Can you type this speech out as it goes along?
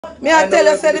Me I tell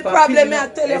you, say the problem, me I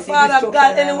tell you, Father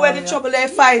God, anywhere the trouble they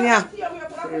find ya.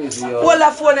 Hold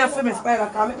the phone here for me, Spider,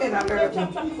 come in and hurt me.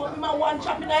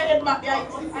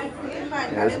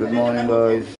 Yes, good morning,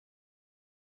 guys.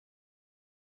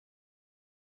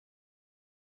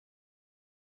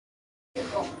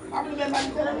 I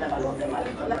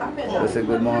say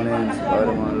good morning,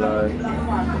 Spider-Man live.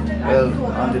 Well,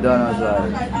 Auntie Donna's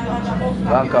live.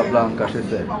 Blanca, she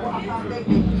said.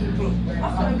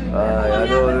 I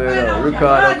don't know.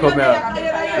 Ricardo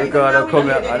come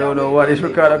here. I don't know what is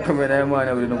Ricardo coming here, man. I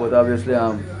don't know, but obviously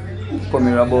I'm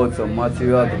coming about some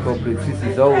material to complete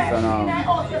Sissy's house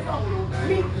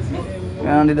and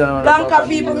Blanca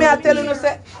people, me I tell you,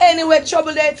 say, anyway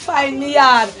trouble they find me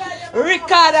yard.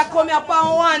 Ricardo come here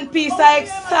upon one piece of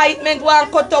excitement, one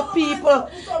cut up people.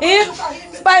 Eh?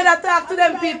 Spider talk to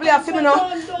them people here for me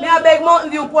now. Me I beg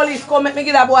Mountain View police come make me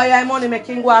get a boy your money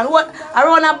making go on. What? I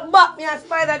run a back me and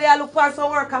Spider they look for some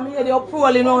work and me hear they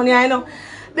uprolling on here, you know.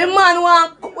 The man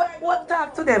want what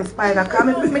talk to them, Spider,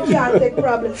 because me can't take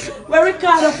problem. Where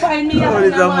Ricardo find me and a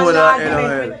man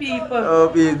argument with people. Oh,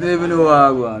 please, don't even know what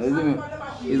I want, isn't it?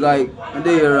 It's like, a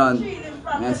day around,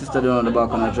 my sister down on the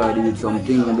back and I tried to do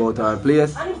something about our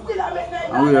place.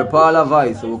 And we were Paul of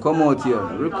Vice, so we come out here.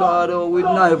 Ricardo with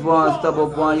knife and stab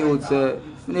up on you, say, I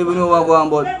don't even know what going on,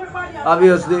 but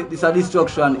obviously, this is a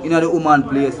destruction in the woman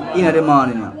place, in the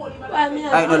morning.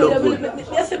 I ain't no look good.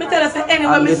 Yes, me tell us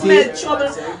anyone me smell trouble.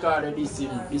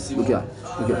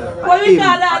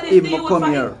 If I come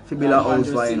here to build a house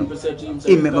for you,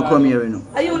 he make me come here, you know.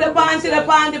 Are you the panty, the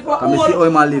panty? Because I see how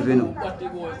I live, you know.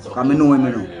 Because I know him,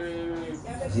 you know.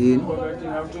 See?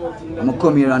 I'm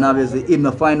come here and obviously if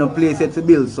I find a place to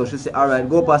build, so she say, alright,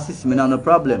 go past this, me no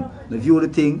problem. Me view the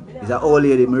thing, is an old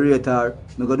lady, me rate her,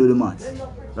 me go do the maths.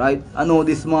 Right? I know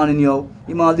this morning, yo,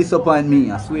 he might disappoint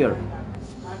me, I swear.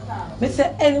 Me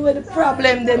say anyway the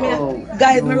problem them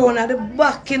guys me run at the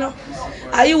back, you know.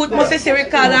 I you must say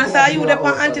Ricardo and say I you the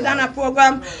Auntie Donna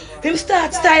program. Him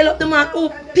start style up the man, oh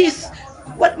peace.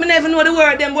 What me never know the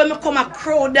word them when me come a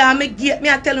crowd down me gate me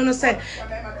I tell you say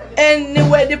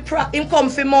anyway the him come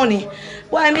for money.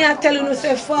 Why me I tell you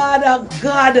say Father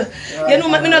God, you know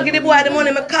me not give the boy the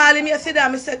money, me call him yesterday,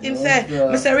 me say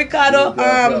Ricardo,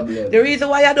 the reason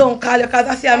why I don't call you because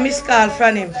I see a missed call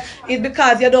from him is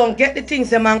because you don't get the things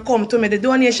the man come to me. The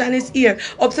donation is here.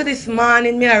 Up to this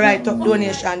morning me I write up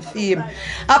donation for him.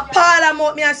 A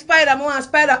parliament me and Spider, I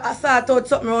sort out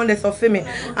something around there so for me.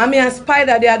 And me and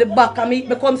Spider they at the back and me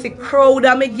come see crowd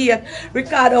at me gate.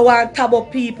 Ricardo want tab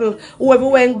up people, whoever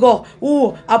went go,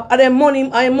 who are them money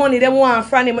them want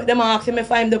from him, them ask him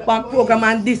if I'm the program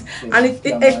and this and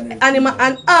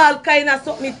all kind of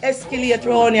something escalate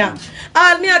around here.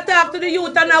 All me I talk to the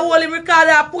youth and I hold him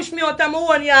Ricardo push me out of my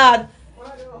own yard.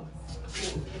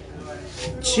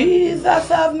 Jesus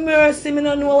have mercy, me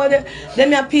don't know what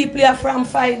them people are from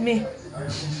find me.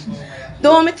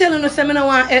 Don't me tell you no say me no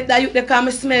want help that youth because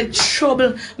me smell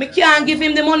trouble. Me can't give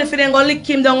him the money for them go lick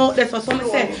him down out there. So me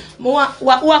say, what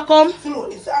come?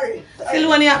 Sorry. Till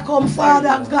when you come,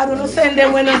 Father God, you send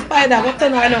them when the Spider go tell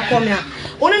her not come here.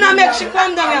 You don't make she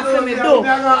come down here for me, though.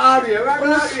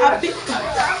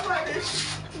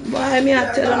 Boy, me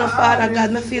I tell you no, Father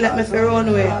God, me feel like me feel run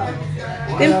away.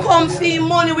 Them come for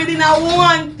money within a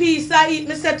one piece I eat.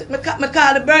 Me said, me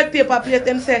call the bird paper plate.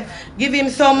 Them say, give him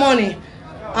some money.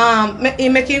 He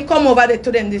make him come over there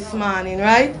to them this morning,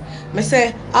 right? Me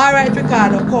say, all right,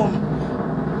 Ricardo, come.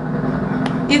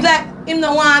 He's like, him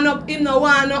no want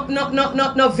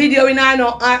no video in I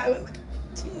know.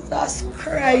 Jesus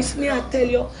Christ, me I tell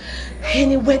you.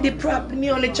 Anyway, the problem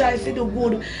me only try to do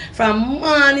good from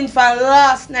morning for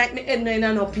last night. Me head no in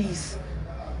no peace.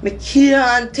 Me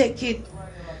can't take it.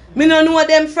 Me no know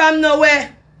them from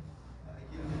nowhere.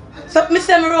 So me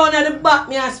say me run at the back,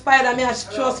 me and Spider, me and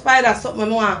show Spider something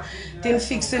me want. Then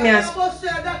fix me and see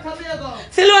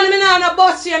alone me now no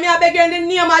bus here, me I beg in the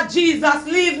name of Jesus,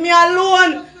 leave me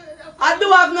alone. I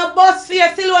do have no bus here,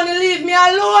 still want to leave me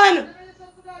alone.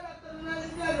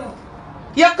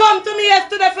 You come to me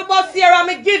yesterday for bus here and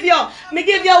me give you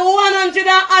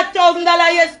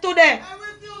 $108,000 yesterday.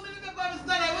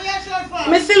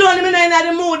 Me still want me not in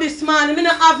the mood this morning, me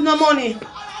not have no money.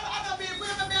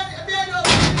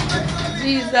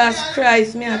 Jesus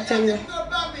Christ, me I tell you.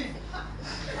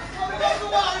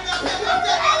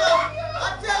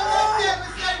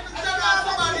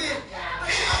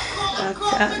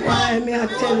 Why me I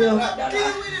tell you?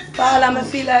 Paul, I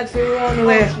feel like to run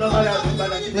away. I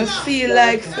feel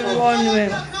like to run away.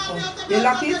 You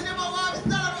lock it?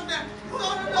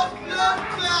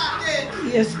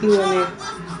 Yes, Lord.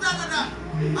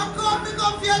 come to go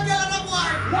for your girl and a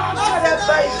boy. No, that's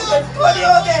why she just told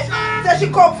you there. So she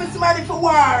come for somebody for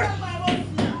war.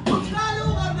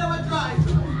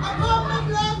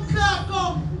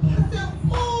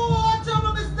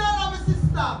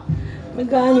 Me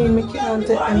gone in, me can't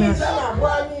take them.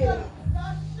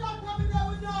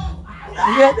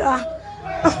 Get that.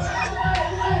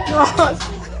 No,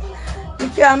 you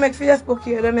can't make Facebook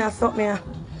here, them here suck me here.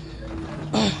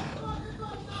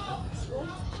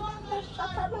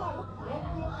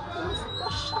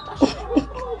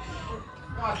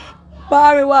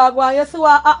 Barry Wagwan, you see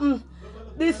what happened?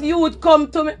 This youth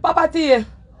come to me, Papa T. I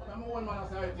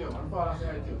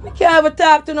can't even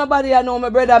talk to nobody, I know my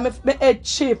brother, my head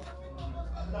chip.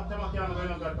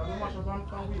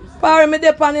 Barry, me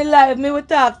dip on the live, me will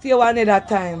talk to you another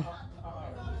time.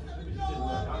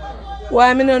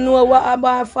 Why me don't know what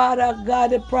about Father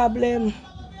God the problem?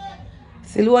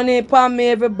 Still one upon me,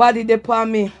 everybody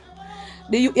upon me.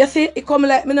 You see, it come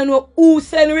like me don't know who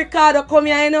send Ricardo come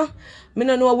here, you know? Me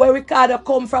don't know where Ricardo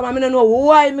come from, and me don't know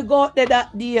why me go out there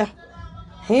that day.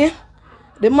 Eh?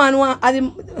 The man want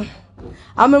and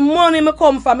my money me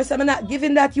come from. I say I'm not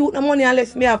giving that youth no money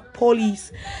unless me have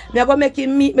police. Me I go make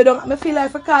him meet me down. I feel like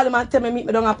if I call him and tell me meet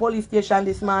me down at police station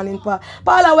this morning. Paula,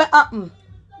 what happen?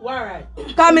 Alright.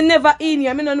 Cause me never in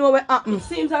here, me don't know what happen. It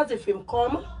seems as if him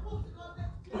come.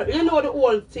 You know the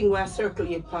whole thing where I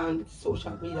circulate on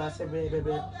social media, I say,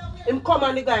 baby. Him come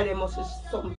and the guy there must have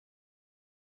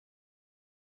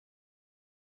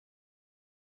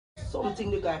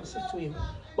something the guy said to him.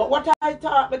 But what I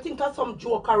thought, I think of some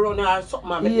joke around or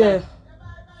something. Yeah.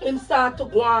 Him start to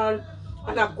go on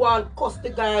and I go and cuss the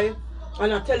guy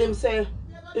and I tell him say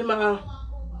him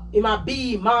a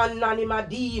B man and him a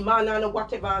D man and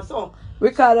whatever and so.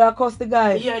 Ricardo cuss the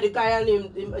guy. Yeah, the guy and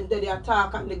him they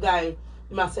attack and the guy.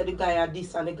 He must say the guy a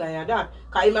this and the guy a that.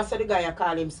 Cause he must say the guy a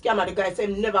call him scammer. The guy say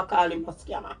him never call him a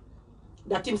scammer.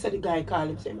 That him say the guy call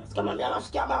him say him a scammer. Me a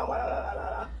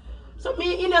scammer. So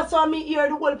me in saw me hear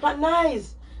the whole pan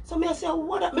nice. So me I say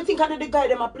what? Me think I the guy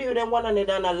them a play with them one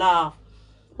another and a laugh.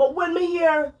 But when me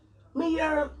hear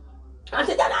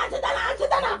Auntie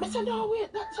Donna, me say no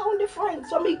wait, that sound different.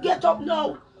 So me get up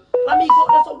now. And me go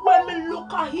there. So when me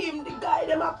look at him, the guy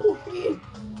them a push in.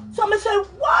 So me say,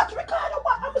 what, Ricardo,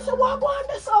 what? And me say, what go on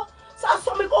there, so?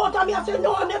 So me go out and me I say,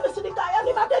 no, I never see the guy, and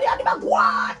him a dead, and him a go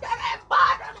on, and him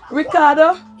bad.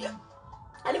 Ricardo? Yeah.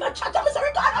 And him a chat, and me say,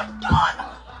 Ricardo,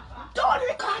 done,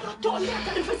 Ricardo, done.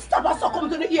 And if it stop, so come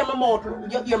to the ear my mouth,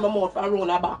 you hear my mouth and run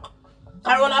her back.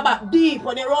 And run her back deep,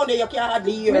 when you run there, you can't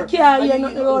hardly hear. Me can't hear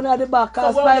nothing round at the back,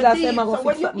 cause Spider say I go so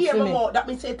fix something for me. So when you hear my mouth, that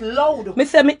means it loud. Me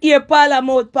say me hear Paula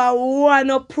mouth pa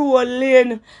one up pro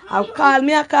lane. I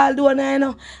call Donna, you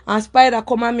know. And Spider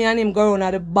come at me and him go round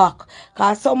at the back.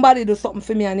 Cause somebody do something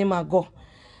for me and him a go.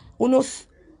 Uno, so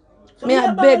me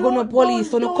a beg uno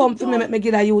police, uno come for me, make me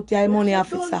get a UTI money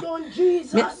officer.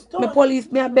 Me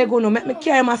police, me a beg uno, make me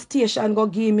carry my station go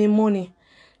give me money.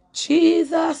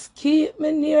 Jesus, keep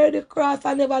me near the cross.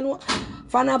 I never know.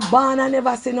 From a barn, I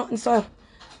never see nothing. So,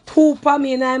 two for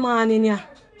me in the morning, yeah.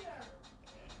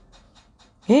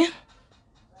 Eh?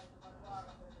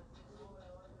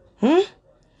 Me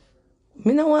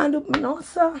no want to do, no,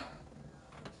 sir.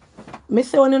 Me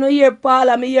say when you no hear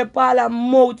Paula, me hear Paula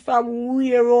mouth from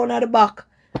way around at the back.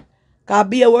 Cause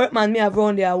be a workman, me have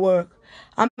run there work.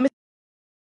 And me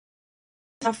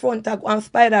in front and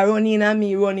Spider running and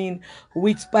me running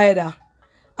with Spider.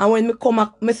 And when me come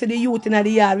back, me see the youth in the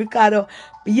yard, Ricardo,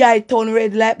 yeah, turn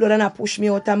red like blood and I push me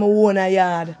out of my own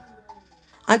yard.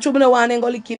 And true me no want to go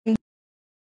lick him.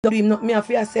 Me a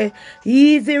fear say,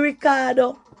 easy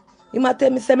Ricardo. He might tell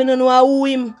me say me no know who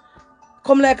him.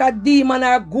 Come like a demon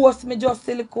or a ghost, me just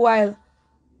see a little while.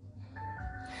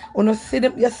 You know, see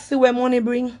them, you see where money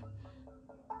bring?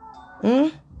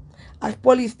 At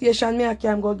police station, me I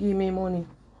can go give me money.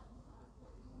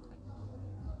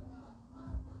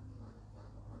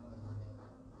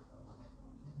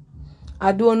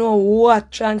 I don't know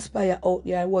what transpired out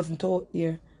there. I wasn't out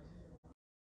there.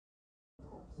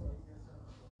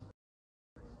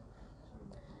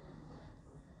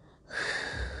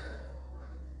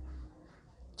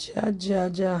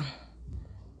 Ja.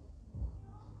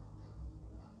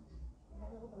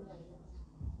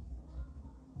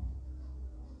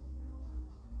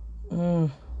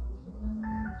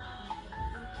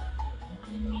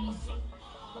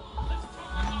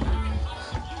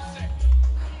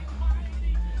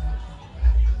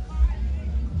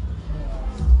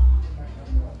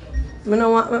 I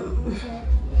don't want.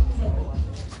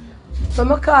 So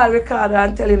I call Ricardo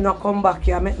and tell him not come back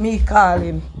here. Make me call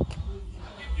him.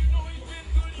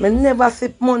 I never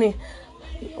sip money.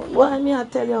 Why me I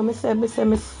tell you, me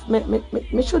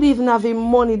should even have him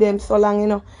money them so long, you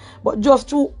know. But just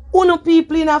to uno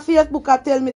people in a Facebook I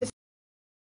tell me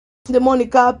the money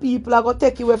call people are gonna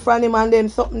take you away from him and them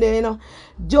something there, you know.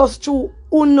 Just to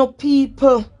uno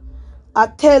people I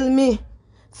tell me,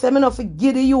 say me not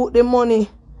give the youth the money.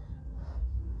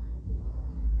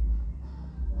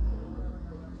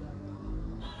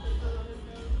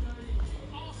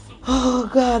 Oh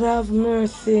God have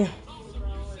mercy.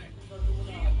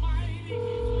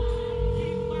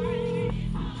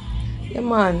 Yeah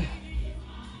man.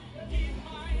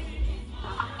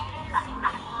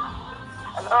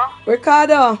 Hello?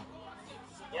 Ricardo,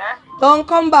 Yeah? don't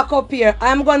come back up here.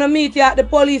 I'm gonna meet you at the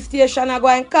police station. I'm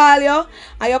going to call you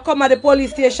and you come at the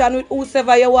police station with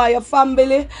whoever you want, your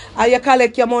family, and you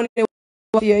collect your money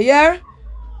here, yeah?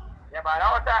 Yeah, but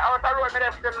outer road, me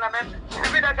them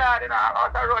still, me the guard, you know,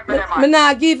 outer road, me them, Me man.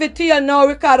 nah give it to you now,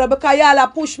 Ricardo, because y'all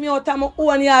push me out of my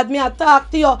own yard. Me a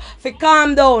talk to you for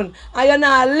calm down. And you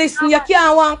not listen. You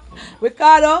can't want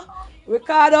Ricardo.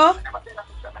 Ricardo.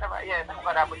 Yeah, me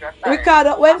never that push your style.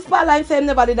 Ricardo, when Spotlight say him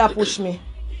never did that push me.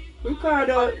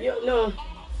 Ricardo, you know,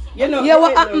 Yeah, you're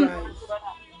what happened? ignorant.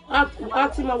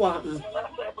 Ask him what happened.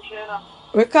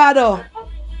 Ricardo,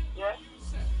 Yeah?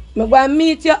 I'm going to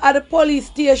meet you at the police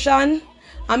station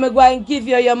and I'm going to give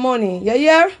you your money. You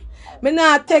hear? Me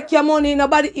not take your money.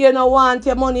 Nobody here no want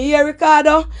your money. Here,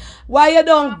 Ricardo? Why you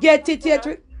don't get it yet?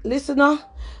 Listen now.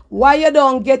 Why you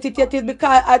don't get it yet is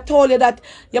because I told you that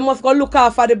you must go look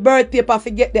out for the birth paper to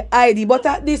get the ID. But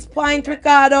at this point,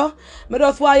 Ricardo, me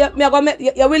just want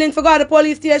you're willing to go to the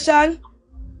police station?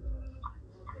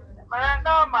 Man,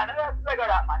 no, man, I just figure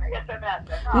that, man. You get to me, I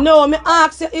say, no. No, me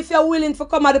ask you if you're willing to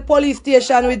come at the police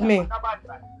station with me. No, bad,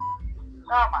 man.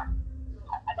 No, man.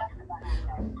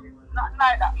 Not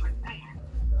like that, man.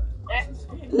 Eh?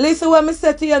 Listen what me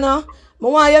say to you now. I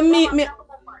want you meet me.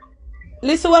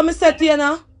 Listen what me say to you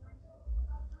now.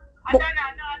 Donna,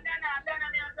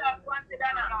 me a talk to Auntie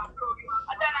Donna.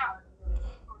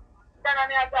 Donna,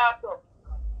 me a talk to.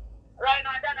 Right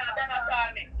now, Donna call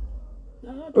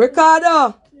me. Ricardo.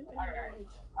 Alright.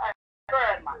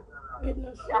 Bird, man.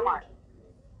 Yeah, man.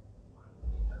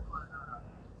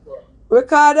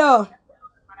 Ricardo.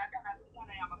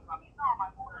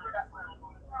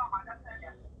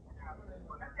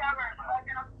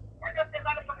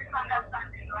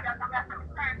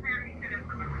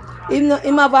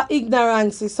 Him have a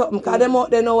ignorance or something, because them out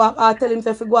there know I tell him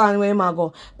to go on where him a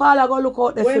go. Paul I go look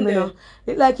out there for me now.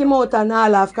 It like him out and nah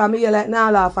laugh, because me hear like nah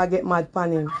laugh I get mad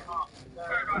pan him.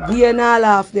 Gear nah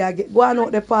laugh there, go on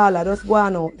out the parlor, just go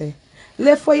on out there.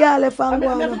 Left for y'all, left and go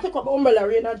on. I never take up the umbrella,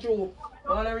 rain or June.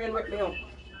 I want to rain with me out.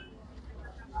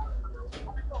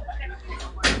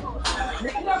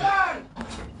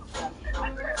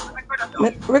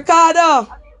 Ricardo.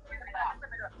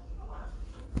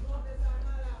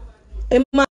 Him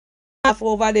laugh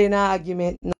over there in an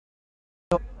argument.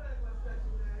 No.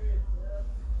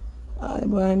 Ay,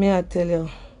 boy, me I tell you.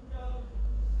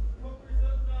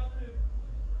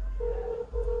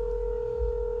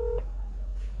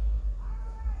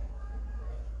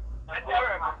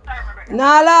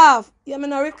 Nah laugh. You mean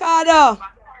no Ricardo?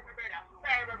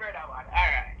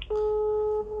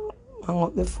 Hang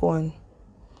up the phone.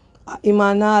 Him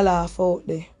a nah laugh out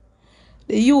there.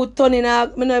 The youth turning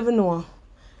out, me never know.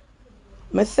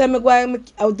 I say I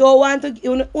don't want to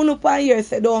give unu pan here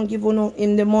say don't give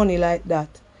him the money like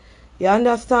that. You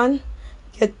understand?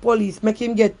 Get police, make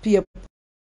him get paper.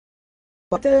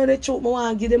 But tell you the truth, I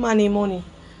want to give the money money.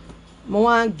 I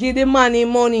want to give the money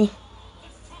money.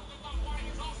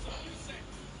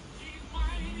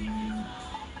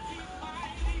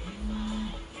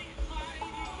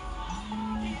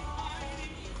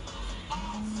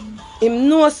 Him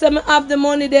know say me have the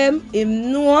money them.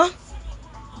 Him know.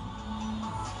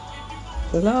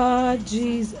 Lord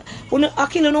Jesus. I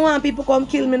don't want people come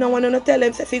kill me now when I tell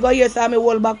them say if you go here so I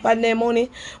hold back on their money.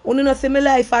 You don't see my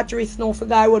life at risk now for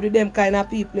go road with them kind of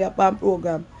people upon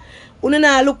program. You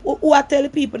don't look who I tell the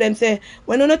people them say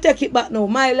when you take it back now,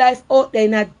 my life out there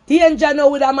in a danger now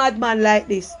with a madman like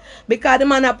this. Because the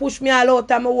man a push me all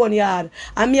out of my own yard.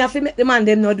 And me have to make the man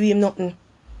them not do him nothing.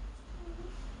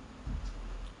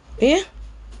 Eh?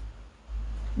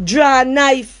 Draw a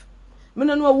knife. I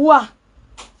don't know what.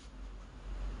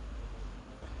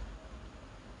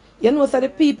 You know, so the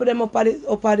people them up at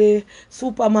the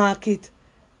supermarket,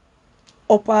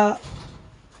 up at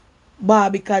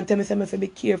Barbican, tell me say me fi be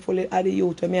careful at the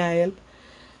youth when me I help.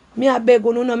 Me I beg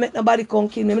you, no make nobody come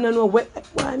kill me. I don't know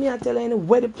why me I tell you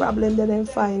where the problem that them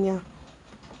find ya.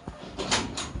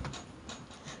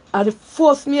 And the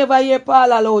first me ever hear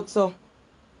Paul out so.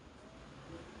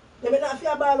 You may not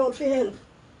feel ball out for help.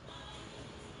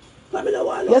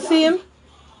 You see him?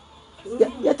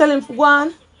 You tell him to go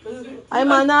on? I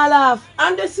man not laugh.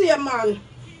 And the same man,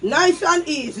 nice and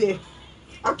easy.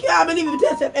 I can't believe it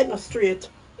takes him head no straight.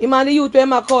 Him and the youth when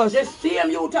my cause. The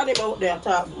same youth and him out there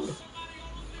talk good.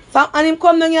 So, and him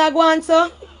come down here go on,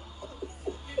 sir?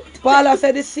 Paula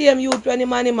said the same youth when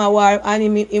him and him a war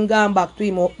and him gone back to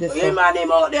him up there. Him and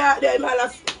him out there, him all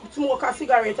smoke a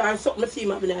cigarette and something see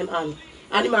him having in him hand.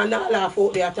 And the man not laugh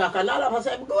out there talk. And all of us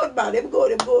say, good man, him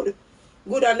good, him good.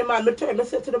 Good, and the man, me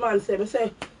say to the man,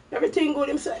 say, everything good,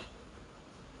 him say.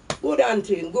 Good and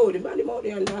thing, good. The man him out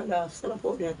there and not laugh, stand up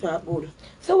out there talk good.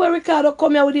 So when Ricardo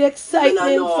come here with the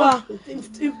excitement for?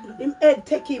 Him head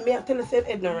take him, me I tell you say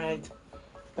head not right.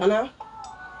 Donna?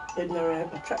 Head not right.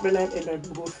 I trap the night, head not do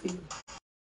good for you.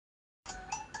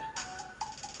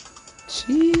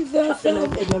 Jesus. Trap the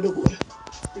night, head not do good.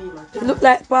 Look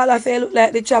like Paula say look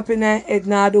like the chopping head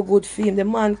now do good for him. The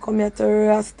man come here to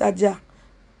Rastaja.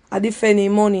 I defend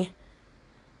him money.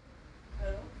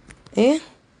 Eh?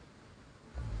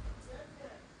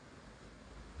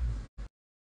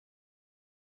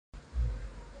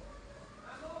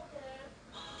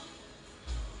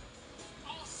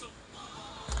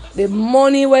 The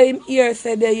money where him here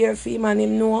said they hear for him and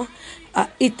him know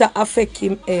it affect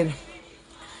him head.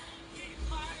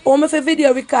 Almost a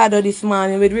video Ricardo this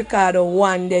morning with Ricardo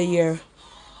one day here.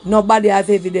 Nobody has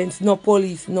evidence, no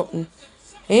police, nothing.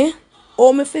 Eh?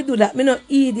 Oh, me fi do that. Me no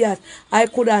idiot. I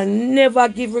could have never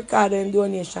give Ricardo a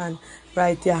donation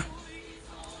right here.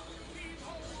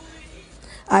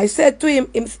 I said to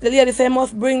him, the lady said,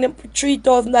 must bring them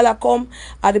 $3,000 come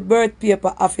at the birth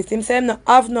paper office. Him said, no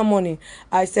have no money.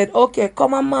 I said, okay,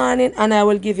 come on morning and I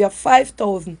will give you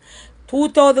 5,000.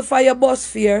 2,000 for your bus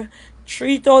fare,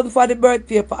 3,000 for the birth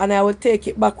paper, and I will take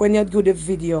it back when you do the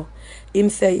video. Him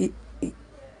say,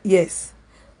 yes.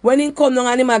 When he come down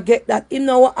and him a get that, him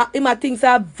know him a think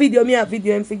say video, me a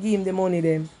video, him to give him the money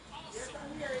them.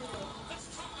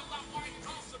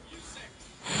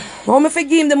 How me for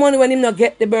give him the money when him not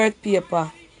get the birth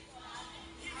paper?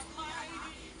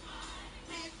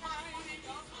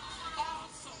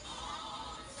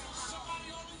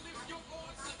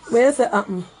 When you say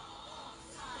happen?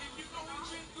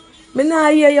 Me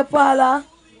not hear you, Paula.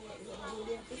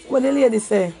 What the lady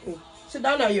say? Sit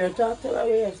down here and talk to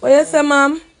her. What you say,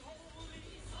 ma'am?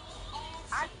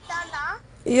 Donna,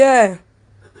 Yeah.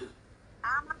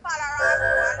 I'm a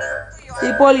follower.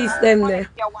 The police them there.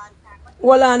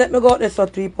 Hold on, let me go out there so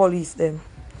 3 police them.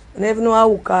 I never know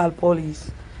how to call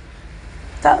police.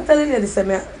 Tell the lady say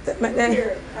me.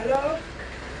 Hello?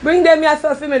 Bring them here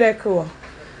so for me there, crew.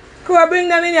 Crew, bring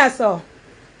them in here so.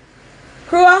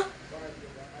 Crew?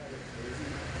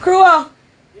 Crew?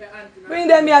 Bring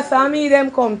them here so me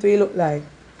them come to you look like.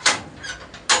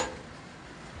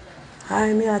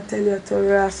 I may I tell you to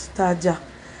Rastaja.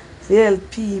 To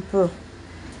help people.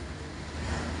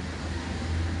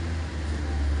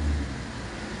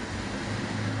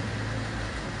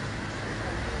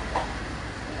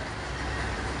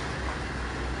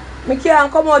 I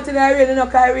can't come out in the rain, no,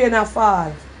 because rain a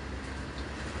fall.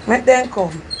 Make them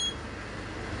come.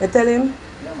 You tell him?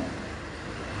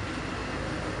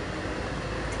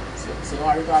 So you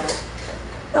want Ricardo?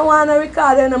 I want to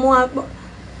record them, I want,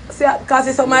 see, because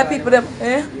it's some of my people, them,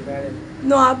 eh?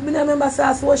 No, I remember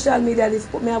say social media, this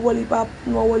put me a whole heap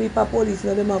of police,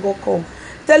 no, them a go come.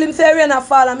 Tell him say rain a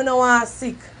fall and I don't want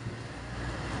sick.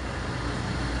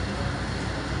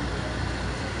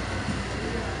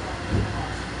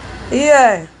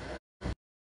 Yeah.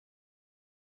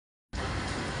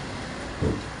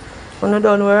 You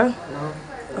done work? No.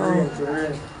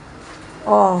 Oh.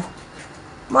 Oh.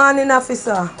 Morning,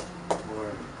 officer.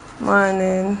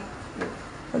 Morning.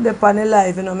 I'm on the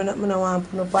live, you know. I don't want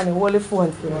to put on the whole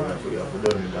phone for you.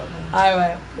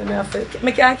 Alright.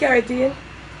 I can carry it in? Yeah,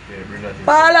 bring that in.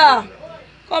 Paula!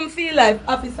 Come feel live.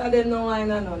 Officer, they know I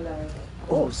don't know live.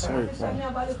 Oh, sorry. I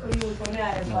have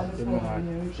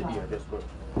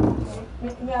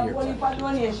only for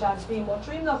donation thing, but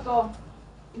trim not so.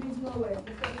 It is nowhere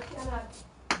because you cannot.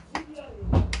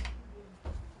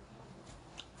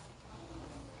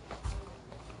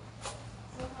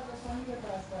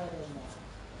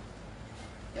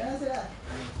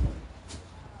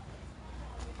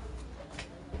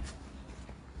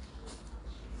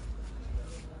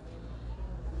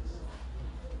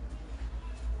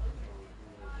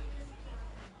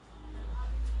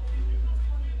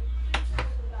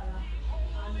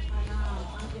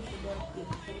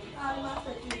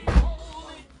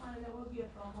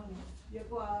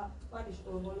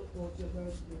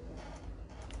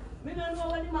 I don't know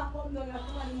when he might come down,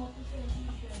 somebody must be saying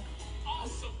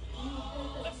awesome.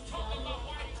 Let's talk about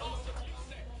white awesome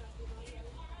music.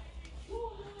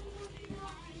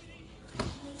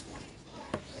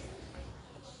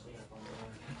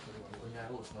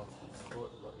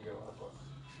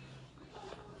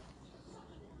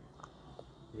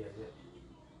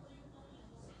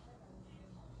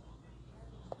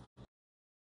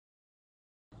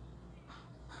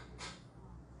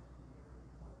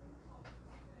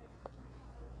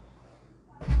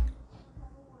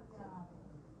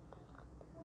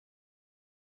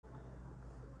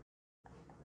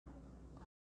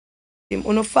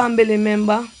 Uno family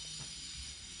member,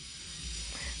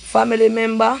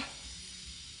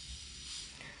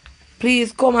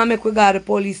 please come and make we go to the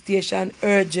police station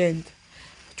urgent.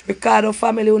 Ricardo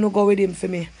family wanna go with him for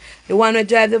me. The one who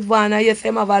drive the van, yes,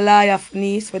 him have a liar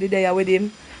niece for the day with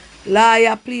him.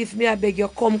 Liar, please, me I beg you,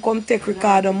 come take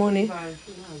Ricardo money.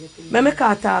 Me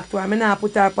can't talk to her, me not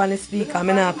put her on the speaker,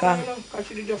 me not call.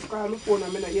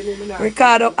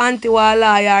 Ricardo auntie was a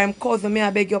liar, him cousin, me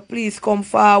I beg you, please come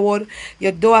forward.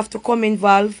 You don't have to come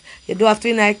involved. You don't have to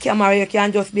in a camera, you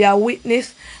can just be a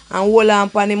witness and hold on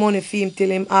the money for him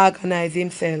till him organize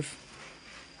himself.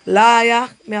 Liar,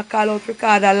 me I call out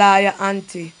Ricardo liar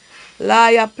auntie.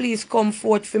 Liar, please come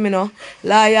forth for me now.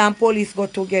 Liar and police go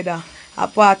together. A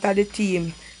part of the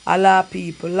team. A lot of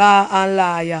people. Law and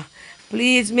liar.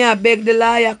 Please, me I beg the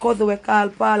liar cousin we call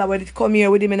Paula when it come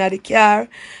here with him in the car.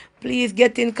 Please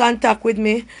get in contact with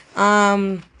me.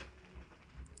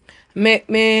 Make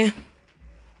me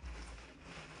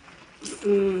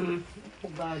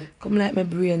come like my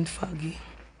brain foggy.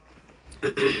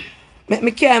 Make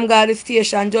me carry him go to the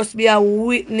station, just be a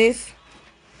witness.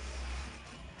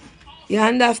 You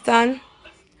understand?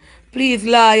 Please,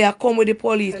 liar, come with the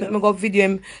police. Let me go video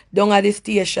him down at the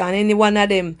station. Any one of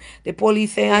them. The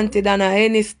police say, Auntie Donna,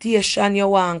 any station you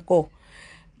want go.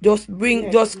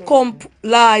 Just come,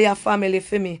 liar family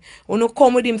for me. When you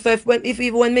come with him, so if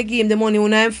even when me give him the money,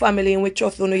 when I'm family and we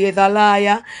trust him, yes, a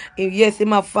liar. If yes,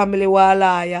 him have family who a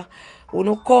liar. When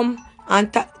you come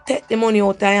and take the money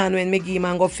out of hand when me give him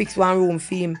and go fix one room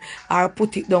for him or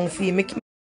put it down for him.